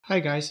Hi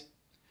guys,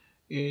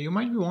 you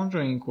might be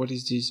wondering what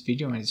is this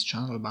video and this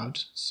channel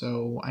about,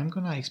 so I'm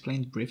gonna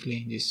explain it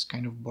briefly in this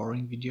kind of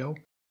boring video.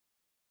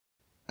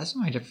 As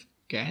you might have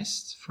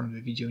guessed from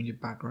the video in the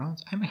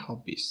background, I'm a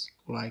hobbyist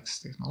who likes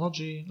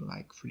technology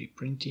like 3D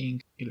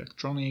printing,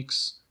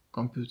 electronics,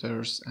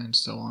 computers and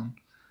so on.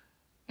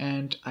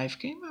 And I've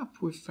came up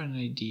with an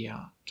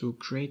idea to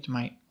create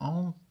my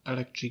own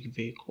electric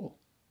vehicle.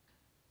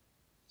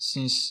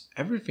 Since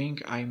everything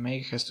I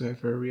make has to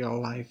have a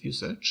real-life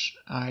usage,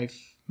 I've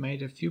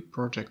made a few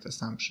project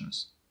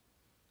assumptions.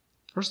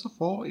 First of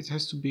all, it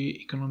has to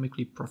be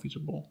economically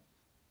profitable.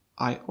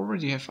 I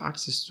already have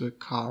access to a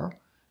car,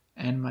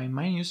 and my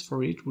main use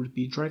for it would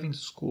be driving to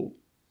school.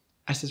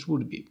 I said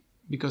would be,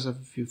 because of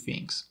a few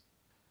things.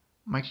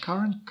 My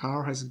current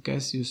car has a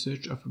gas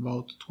usage of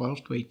about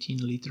 12 to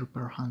 18 liters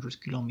per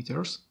 100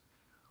 kilometers.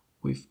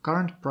 With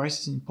current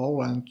prices in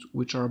Poland,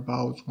 which are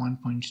about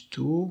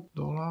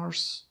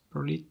 $1.2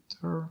 per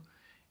liter,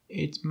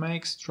 it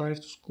makes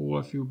drive to school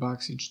a few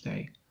bucks each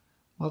day.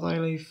 But I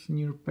live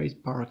near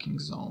paid parking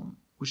zone,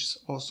 which is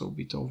also a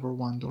bit over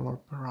 $1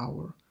 per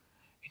hour.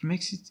 It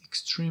makes it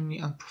extremely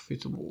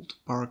unprofitable to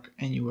park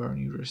anywhere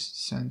near the city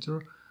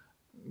center,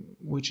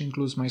 which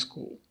includes my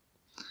school.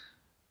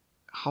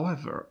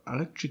 However,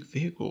 electric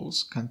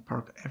vehicles can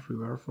park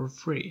everywhere for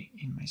free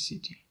in my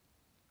city.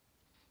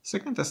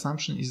 Second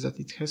assumption is that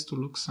it has to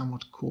look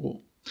somewhat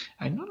cool.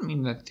 I don't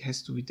mean that it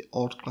has to be the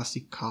old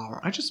classic car,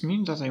 I just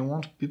mean that I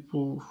want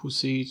people who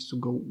see it to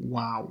go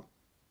wow.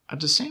 At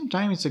the same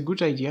time, it's a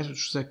good idea to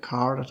choose a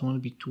car that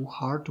won't be too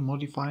hard to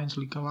modify and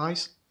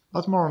legalize,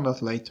 but more on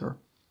that later.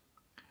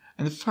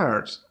 And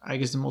third, I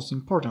guess the most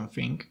important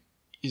thing,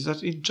 is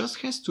that it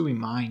just has to be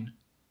mine.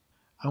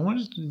 I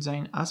wanted to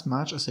design as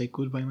much as I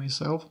could by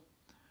myself,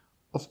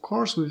 of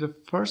course with the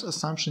first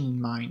assumption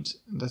in mind,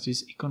 that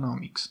is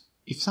economics.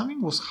 If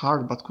something was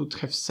hard but could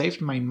have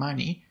saved my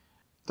money,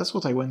 that's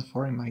what I went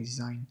for in my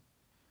design.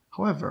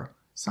 However,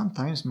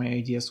 sometimes my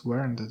ideas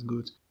weren't that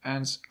good,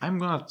 and I'm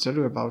gonna tell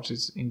you about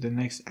it in the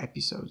next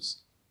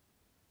episodes.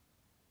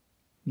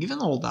 Given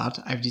all that,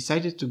 I've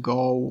decided to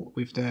go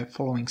with the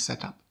following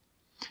setup.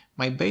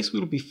 My base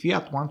will be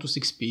Fiat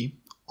 126P,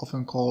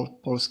 often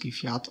called Polski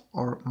Fiat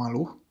or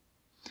Maluch.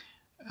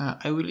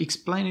 I will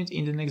explain it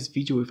in the next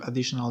video with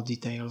additional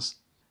details.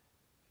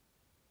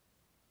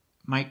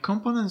 My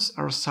components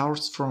are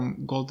sourced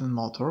from Golden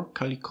Motor,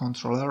 Kali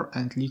controller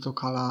and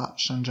Litokala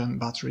Shenzhen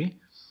battery,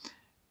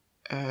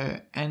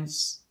 and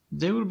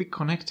they will be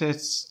connected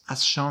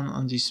as shown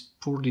on this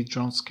poorly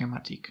drawn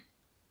schematic.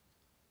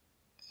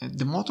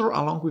 The motor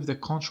along with the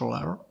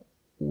controller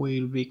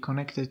will be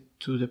connected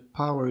to the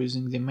power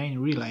using the main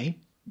relay,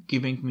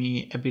 giving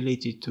me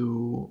ability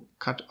to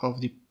cut off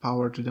the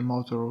power to the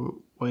motor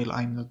while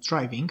I'm not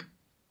driving,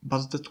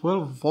 but the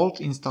 12-volt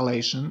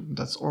installation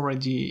that's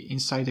already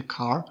inside the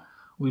car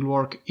will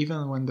work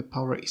even when the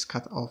power is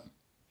cut off.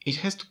 It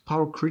has to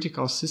power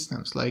critical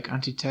systems like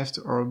anti-theft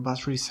or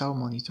battery cell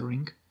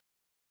monitoring.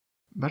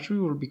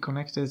 Battery will be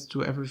connected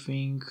to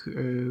everything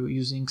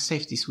using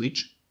safety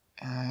switch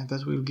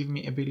that will give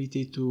me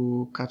ability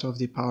to cut off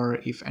the power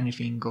if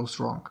anything goes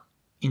wrong.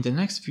 In the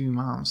next few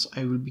months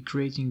I will be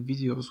creating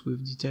videos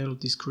with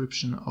detailed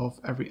description of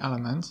every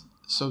element,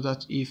 so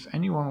that if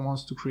anyone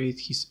wants to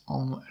create his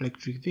own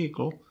electric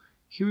vehicle,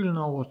 he will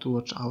know what to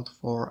watch out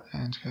for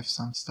and have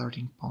some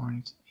starting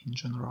point in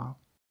general.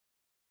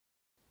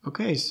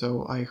 Okay,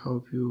 so I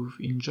hope you've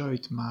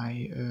enjoyed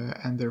my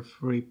Ender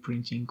 3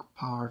 printing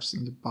parts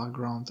in the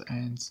background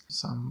and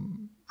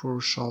some poor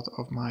shot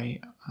of my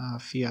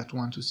Fiat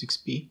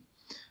 126P.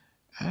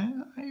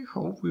 And I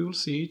hope we will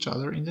see each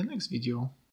other in the next video.